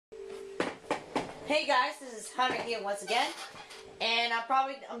Hey guys, this is Hunter here once again, and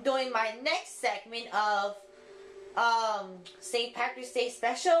I'm doing my next segment of St. Patrick's Day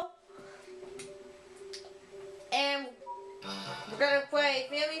special, and we're gonna play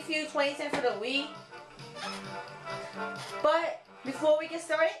Family Feud 2010 for the Wii. But before we get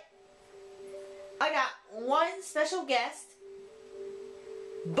started, I got one special guest,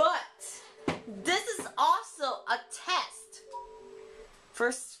 but this is also a test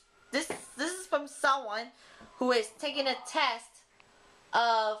for. This is from someone who is taking a test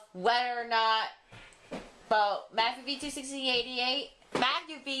of whether or not about Matthew V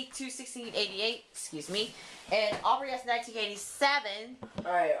 21688, excuse me, and Aubrey S 1987.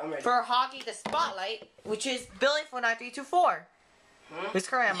 Alright, I'm ready. For Hockey the Spotlight, which is Billy 49324. Who's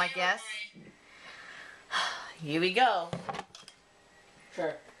correct, my guess? Here we go.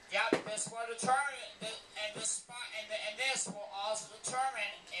 Sure. Yep, this will determine, and this will also determine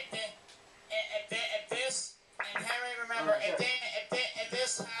if this, and Henry, remember, if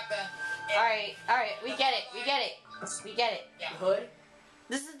this happened. Alright, we get it. Yeah. Hood?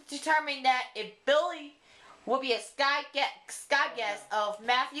 This is determining that if Billy will be a sky guest of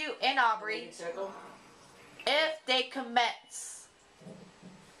Matthew and Aubrey Circle? if they commence.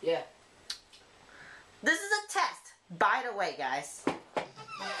 Yeah. This is a test, by the way, guys.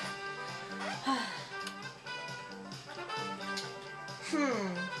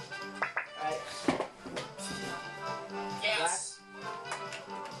 Alright. Yes.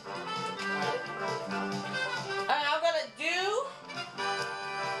 And I'm gonna do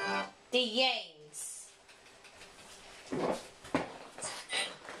the Yangs.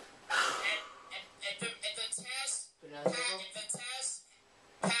 If the test.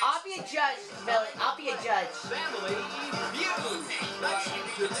 I'll be a judge, Billy. I'll be a judge. Family Feud. That's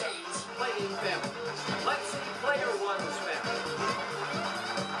today's playing family. Let's see player one's family.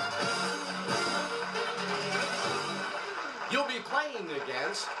 You'll be playing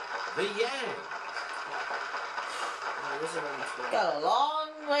against the Yang. Got a long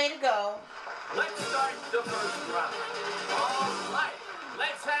way to go. Let's start the first round. All right,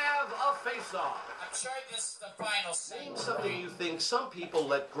 let's have a face-off. I'm sure this is the final Name scene. something you think some people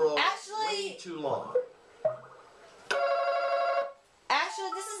let grow way too long.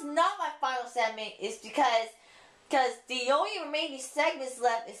 Actually, this is not my final segment. It's because the only remaining segments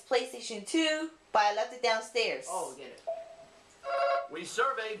left is PlayStation 2, but I left it downstairs. Oh, get it. We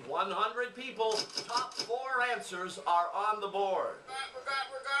surveyed 100 people. Top 4 answers are on the board. We're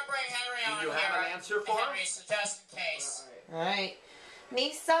gonna bring Henry on Do you here. have an answer for him? Henry, so just in case. Alright.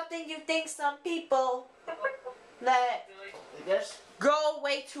 Need something you think some people let Like this? grow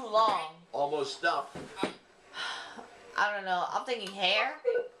way too long. Almost up. I don't know. I'm thinking hair.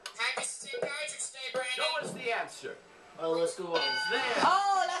 Happy St. Patrick's Day, Brandon. Show us the answer. Oh, let's go on. It's there.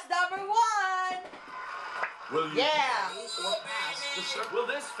 Oh, that's number 1. Will you Yeah. or pass the circle? Will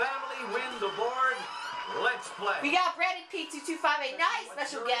this family win the board? Let's play. We got Brandon P22589, What's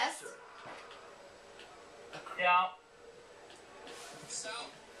special your guest. answer? Yeah. So,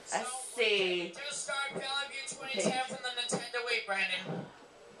 Let's see. Just start Bellevue 2010 from the Nintendo Wii, Brandon.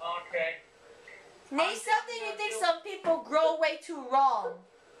 Okay. Name something you think some people grow way too long.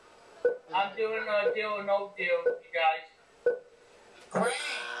 I'm doing a deal or no deal, you guys. Great.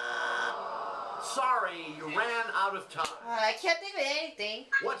 Sorry, you ran out of time. I can't think of anything.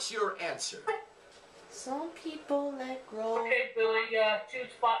 What's your answer? Some people let grow. Okay, Billy,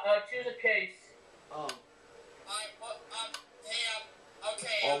 choose a case.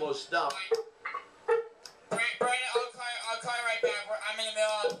 Okay. Almost up. Brandon, I'll call you right back. I'm in the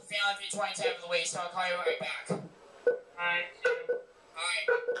middle of Family Feud 2010 of the Wii, so I'll call you right back. Alright, Alright.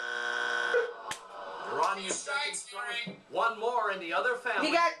 You're on your second strike. One more in the other family.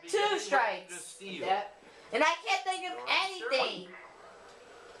 You got will be 2 getting ready strikes. to steal. Yeah. And I can't think of anything.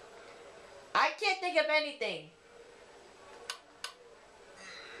 I can't think of anything.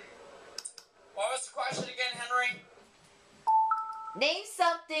 What was the question again, Henry? Name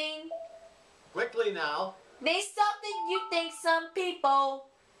something. Quickly now. Name something you think some people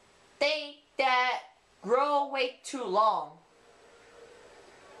think that grow way too long.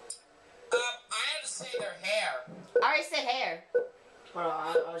 I had to say their hair. I already said hair. Hold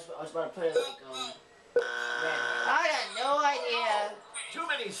on, I was about to put it like, I got no idea. Too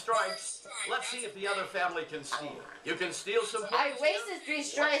many strikes. Let's see if the other family can steal. You can steal some points. I wasted 3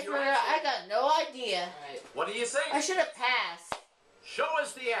 strikes, but I got no idea. Alright. What do you think? I should have passed. Show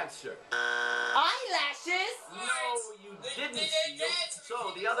us the answer. Eyelashes? No, you didn't steal.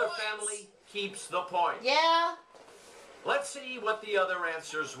 So the other family keeps the point. Yeah. Let's see what the other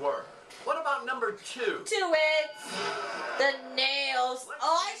answers were. What about number 2? To it. The nail Burritos.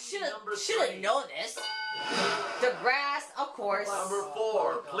 Oh, I Number should have three. known this. The grass, of course. Number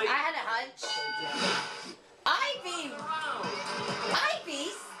 4, please. I had a hunch. Ivy. Round.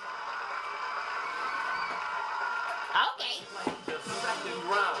 Ivies. Okay. The second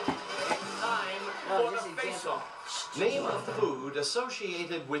round. It's time No, for this the is face-off. Name a food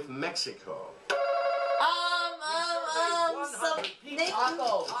associated with Mexico. Some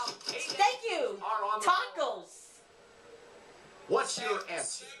Tacos. Thank you. Are on the Tacos. What's your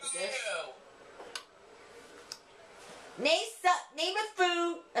answer? This. Name a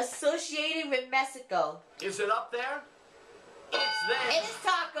food associated with Mexico. Is it up there? It's there. It is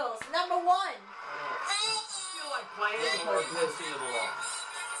tacos. Number 1. Feel like playing or passing it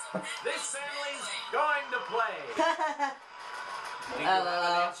along? This family's going to play. Do you have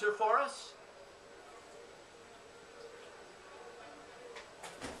an answer for us?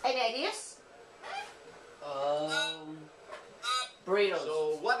 Any ideas? Burritos.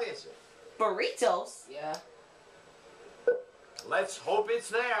 So what is it? Burritos. Yeah. Let's hope it's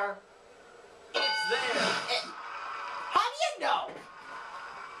there. It's there. How do you know?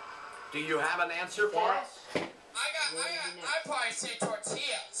 Do you have an answer for That. us? I'd probably say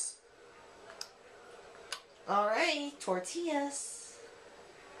tortillas. Alright, tortillas.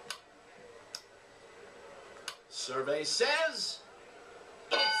 Survey says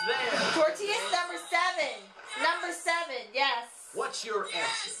it's there. Tortillas number 7. Number 7, yes. What's your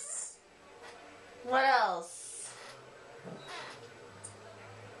answer? What else?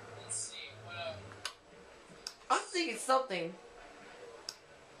 Let's see. What else? I'm thinking something.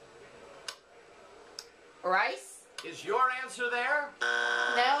 Rice? Is your answer there?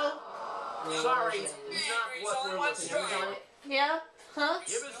 No? Sorry, not what we're looking Sure. for. Yeah? Huh?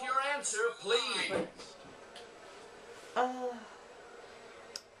 Give us your answer, please. Oh.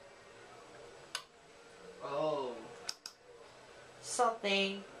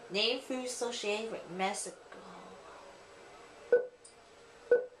 Something. Name food associated with Mexico.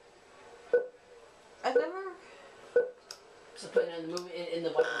 I've never... So putting in the movie in the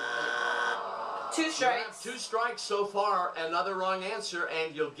Bible. 2 You have strikes. 2 strikes so far, another wrong answer,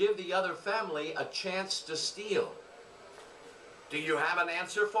 and you'll give the other family a chance to steal. Do you have an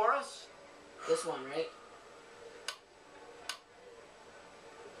answer for us? This one, right?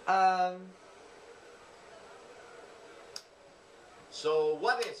 So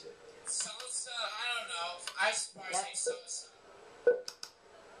what is it? Salsa, I don't know. I probably say salsa.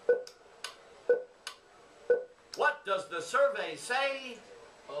 What does the survey say?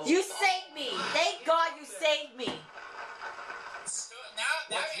 Oh. You saved me. Thank God you saved me. Now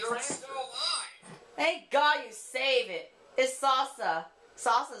What's your means it's answer? still alive. Thank God you save it. It's salsa.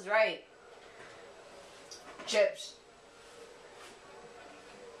 Salsa's right. Chips.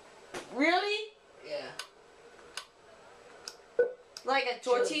 Really? Yeah. Like a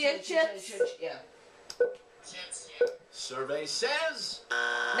tortilla chips? Yeah. Chips, yeah. Survey says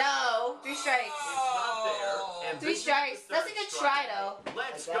No. 3 strikes. it's not there. And 3 this is the strikes. That's a third good strike. try though.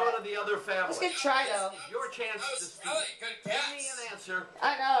 Let's Like go that. to the other family. That's a good try though. This is your chance That to was steal. really a good Give me guess. an answer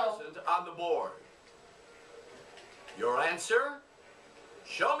I know. present on the board. Your answer?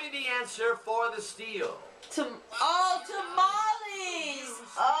 Show me the answer for the steal. Tamales.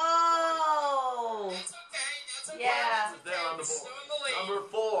 Oh. That's okay. That's okay. Yeah. It's there on the Still board. in the lead. Number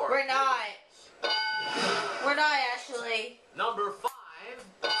 4. We're not. We're not actually. Number 5.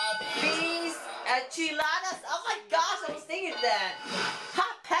 Beans, enchiladas. Oh my gosh, I was thinking that.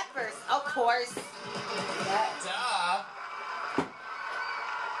 Hot peppers, of course. Duh.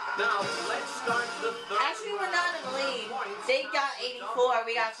 Now, let's start the third Actually, we're not in the lead. Points They now got for 84,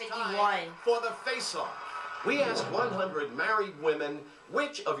 we got It's 51. time For the face-off. We asked 100 married women,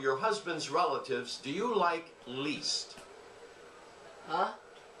 which of your husband's relatives do you like least? Huh?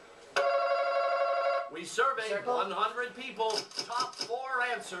 We surveyed Circle. 100 people. Top 4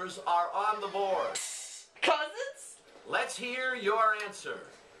 answers are on the board. Cousins? Let's hear your answer.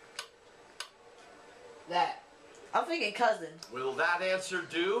 That. I'm thinking cousin. Will that answer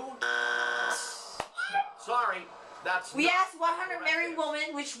do? Sorry, that's We not asked 100 correct married answer.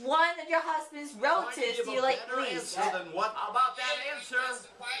 women which one of your husband's Trying to relatives give do a you like better least. answer than what? How about that answer? That's the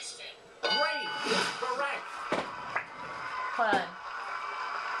question. Great, it's correct. Hold on.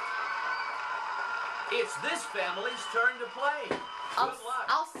 It's this family's turn to play. Good luck.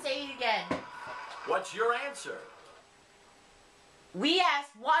 I'll say it again. What's your answer? We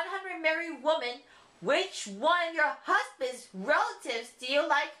asked 100 married women which one of your husband's relatives do you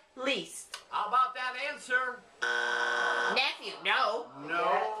like least. How about that answer? Nephew, no.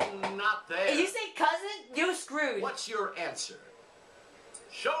 No, not there. If you say cousin, you're screwed. What's your answer?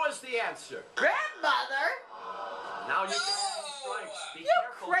 Show us the answer. Grandmother? Now you can strikes. Be You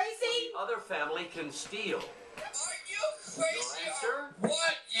careful, or crazy? the other family can steal. Are you crazy? Your answer? What,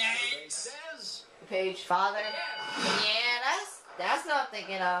 Survey Yanks? says Page. Father. yes. Yeah, that's what I'm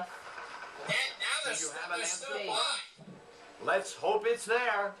thinking of. Now there's you have an there's still answer? one. Let's hope it's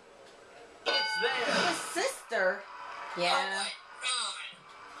there. It's there. His sister. Oh Yeah, my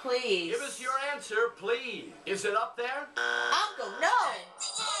God. please. Give us your answer, please. Is it up there? Uncle, no.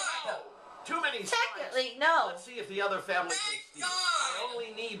 Oh, Too many strikes. Technically, no. Let's see if the other family can Thank steal. God. I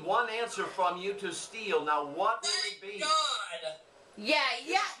only need one answer from you to steal. Now, what will it thank be? God. Yeah.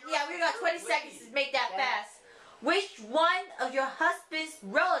 We got 20 seconds to make that fast. Which one of your husband's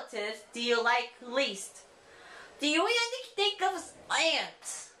relatives do you like least? Do you even think of his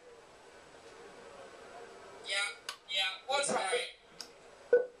aunt? Yeah, we'll try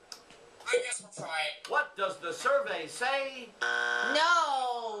it. I guess we'll try it. What does the survey say?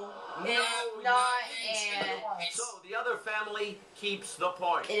 No, it's not aunt. So the other family keeps the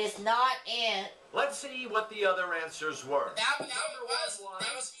point. It is not aunt. Let's see what the other answers were. That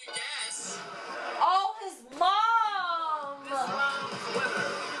was your guess. Oh, his mom. This round's winner.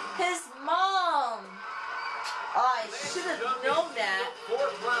 His mom. Oh, I should have known that.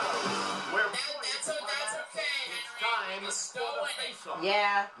 Fourth round, where That's okay, Henry. it's Still time for the winning. face-off.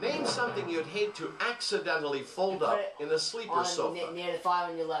 Yeah. Name something you'd hate to accidentally fold Put up it in a sleeper On sofa. near the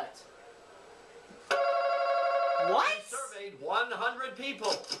 5 on your left. What? We surveyed 100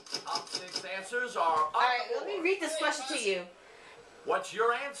 people. Top 6 answers are on All right, the let me board. read this question to you. What's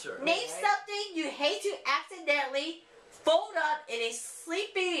your answer? Name something you hate to accidentally fold up in a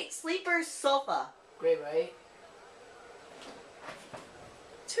sleeper sofa. Great, right?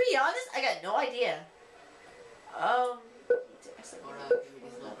 To be honest, I got no idea. Hold on, give me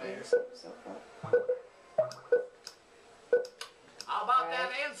these little bears. How about Right.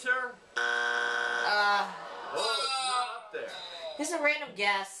 that answer? Uh, Oh, it's not up there. here's a random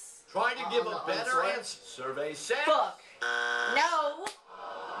guess. Try to give On a the better sword? answer. Survey says Book. No,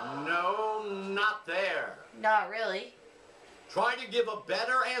 no, not there. not really. Try to give a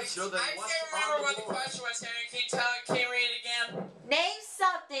better answer than I what's can't remember on what the the board. question was, Henry. Can you read it again? Name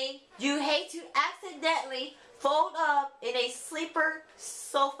something you hate to accidentally fold up in a sleeper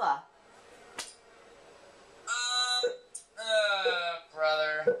sofa.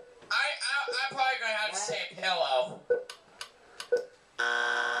 Brother. I'm probably gonna have to say pillow.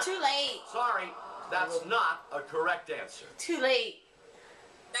 Too late. Sorry, that's not a correct answer. Too late.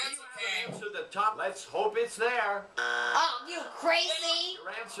 That's You have an okay. answer the top. Let's hope it's there. Oh, you crazy?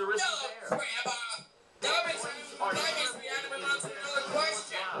 Your answer isn't No, there. crap. That means we had to move on to another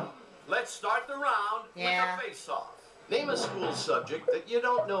question. Let's start the round Yeah. with a face-off. Name a school subject that you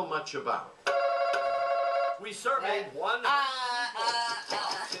don't know much about. We surveyed 100 people.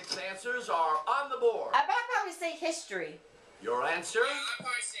 Top 6 answers are on the board. I might probably say history. Your answer? Yeah, I'd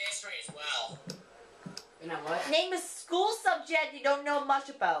probably say history as well. You know what? Name a school subject you don't know much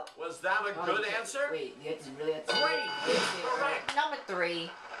about. Was that a Oh, good you can't- answer? Wait, you have to really have to. Great. You have to say it right. Correct. Number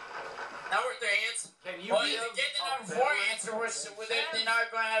 3. Number 3 answer. Can you Well, give if you get the a number better 4 answer, they're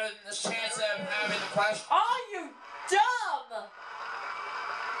not going to have a chance of having the question. Oh, you dumb!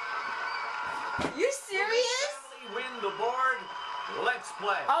 You serious? Family win the board. Let's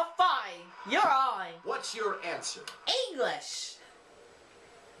play. Oh, fine. You're on. What's your answer? English.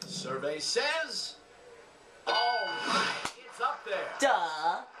 Survey says All right, it's up there.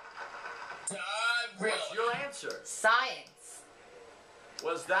 Duh. Really? What's your answer? Science.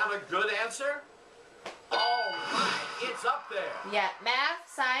 Was that a good answer? All right, it's up there. Yeah, math,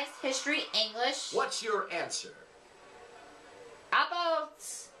 science, history, English. what's your answer? How about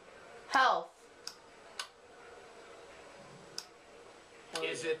health?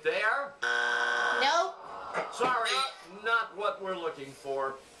 Is it there? Nope. Sorry, not what we're looking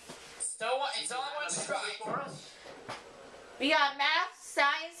for. It's only one strike. For us? We got math,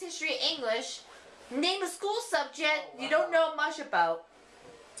 science, history, English. Name a school subject you don't know much about.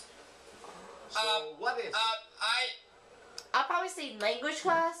 So what is it? I'll probably say language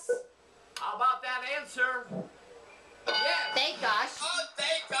class. How about that answer? Yes. Thank gosh. Oh,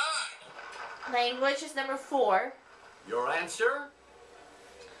 thank God. Language is number 4. Your answer?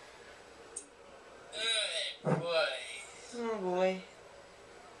 Good boy. Oh boy.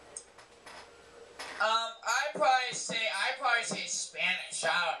 I'd probably say Spanish.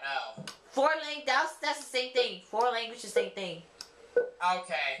 I don't know. 4 language. That's the same thing. 4 language, the same thing.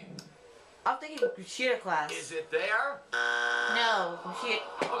 Okay. I'm thinking computer class. Is it there? No, computer.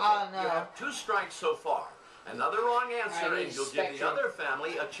 Okay, Oh you no. have 2 strikes so far. Another wrong answer, Alright, and you'll give the spectrum. other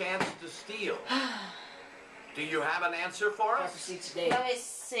family a chance to steal. Do you have an answer for Press us? the seat today. Let me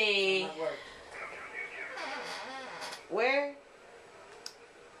see. Might work. Where?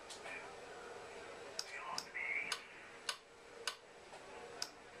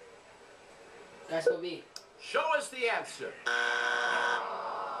 Guys, go B. Show us the answer.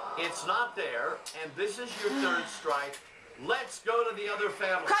 It's not there, and this is your third strike. Let's go to the other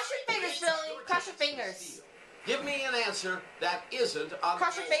family. Crush your fingers, Billy. Crush your fingers. Give me an answer that isn't on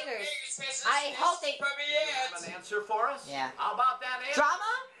Crush your the board. fingers. I hope they... You have an answer for us? Yeah. How about that answer?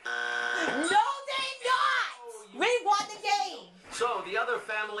 Drama? No, they not! We won the game! So the other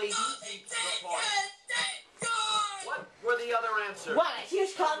family keeps the point. What were the other answers? What a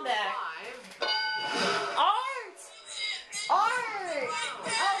huge comeback. 5. Art! Art!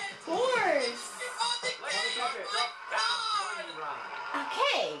 Of course! Let's look it up that one round.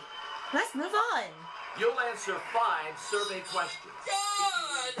 Okay, let's move on. You'll answer 5 survey questions.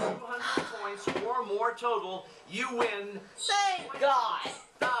 If you win 200 points or more total, you win Thank God.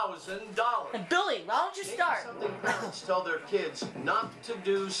 $1,000. And Billy, why don't you Name start? something parents tell their kids not to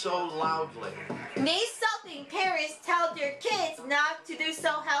do so loudly. Name something parents tell their kids not to do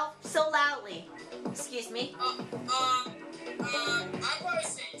so loudly. Excuse me. I'm gonna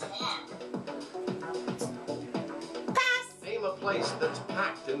say talk. Pass. Name a place that's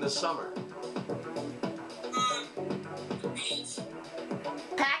packed in the summer. Beach.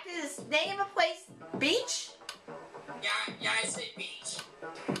 Pack is name a place. Beach. Yeah, I say beach.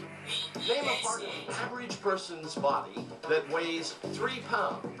 Name a part of the average person's body that weighs 3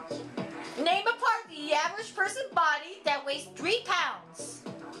 pounds. Name a part of the average person's body that weighs 3 pounds.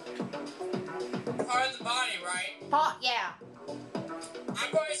 Part of the body, right? Yeah.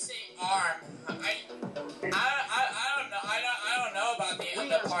 I'm going to say arm. I don't know about the We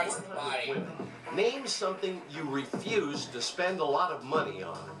other asked parts of the 100 body. women, name something you refuse to spend a lot of money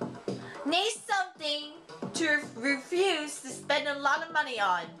on. Name something to refuse to spend a lot of money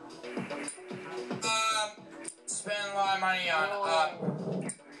on. Spend a lot of money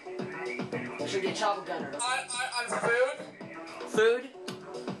on Should get chocolate gunner. on food. Food.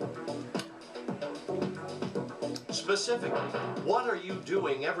 Specifically, what are you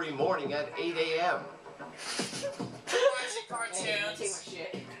doing every morning at 8 a.m.? Watching Hey, take my cartoons.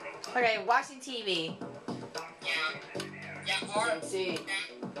 shit. Okay, watching TV. Yeah, or See.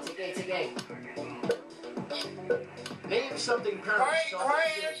 Take A. Name something parents Hurry, tell their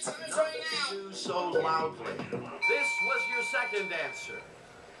hurry, kids time's not running to out. do so loudly. This was your second answer.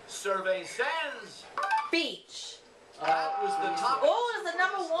 Survey says Beach. that was the top Oh, it's the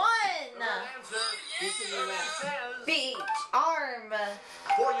number one. answer. Survey says Beach. Arm.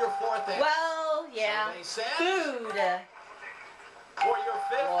 for your fourth answer. Well, yeah. Survey says Food. for your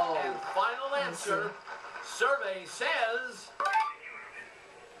fifth Whoa. and final answer. Survey says.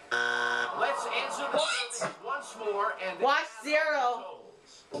 Let's answer the survey once more and Watch add zero.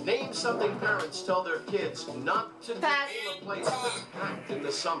 the totals. Name something parents tell their kids not to do. Pass. Name a place that's packed in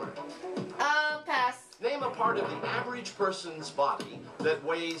the summer. Pass. Name a part of the average person's body that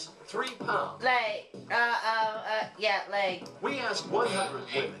weighs 3 pounds. Leg. Yeah, leg. We asked 100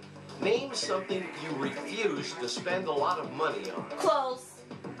 women. Name something you refuse to spend a lot of money on. Clothes.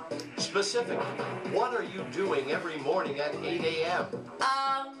 Specifically, what are you doing every morning at 8 a.m.?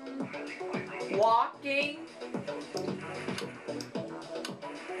 Walking.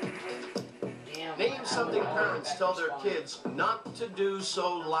 Damn. Name something parents tell their kids not to do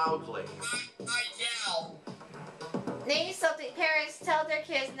so loudly. I yell. Name something parents tell their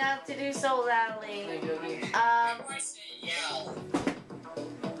kids not to do so loudly. Play video games. I'm going to say yell.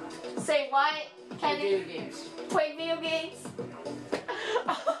 Say what? Play Kenny? video games. Play video games?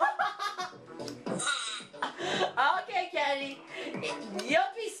 Okay, Kenny.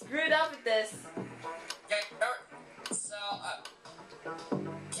 You'll be screwed up with this. So,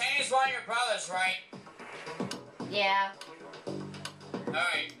 Kenny's one of your brothers, right? Yeah.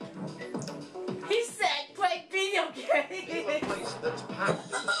 Alright. He said play video Name a games. place that's packed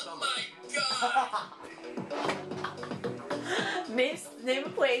in the summer. My God! Name a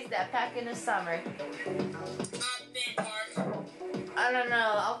place that pack in the summer. Theme park. I don't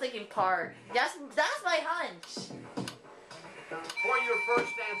know. I'm thinking park. That's my hunch. For your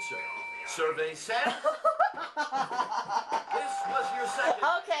first answer, survey said this was your second.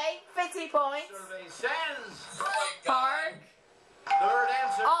 Okay, 50 points. Survey says Oh my God. Park. third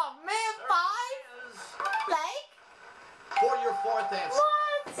answer. Oh man, Survey 5? says, Lake? for your fourth answer,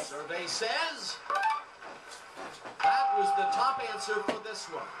 What? survey says that was the top answer for this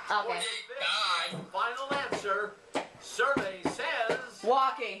one. For Okay. your fifth and final answer, survey says.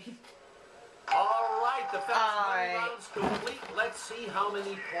 Walking. All right, the fast All money right. round's complete. Let's see how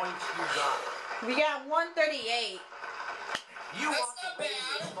many points you got. We got 138. You That's walked not away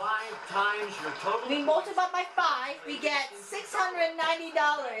bad. with 5 times your total. We multiply by 5. We get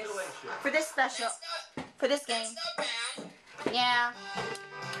 $690 for this special, That's for this game. not bad. Yeah.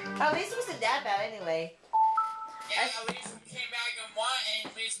 At least it wasn't that bad anyway. Yeah, at least we came back and won, and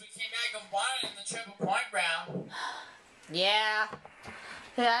at least we came back and won in the triple point round. Yeah.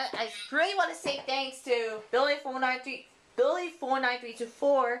 Yeah, I really want to say thanks to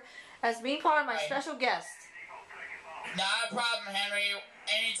Billy49324 as being part of my special guest. Not a problem, Henry.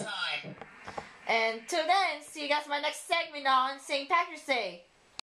 Anytime. And till then, see you guys in my next segment on St. Patrick's Day.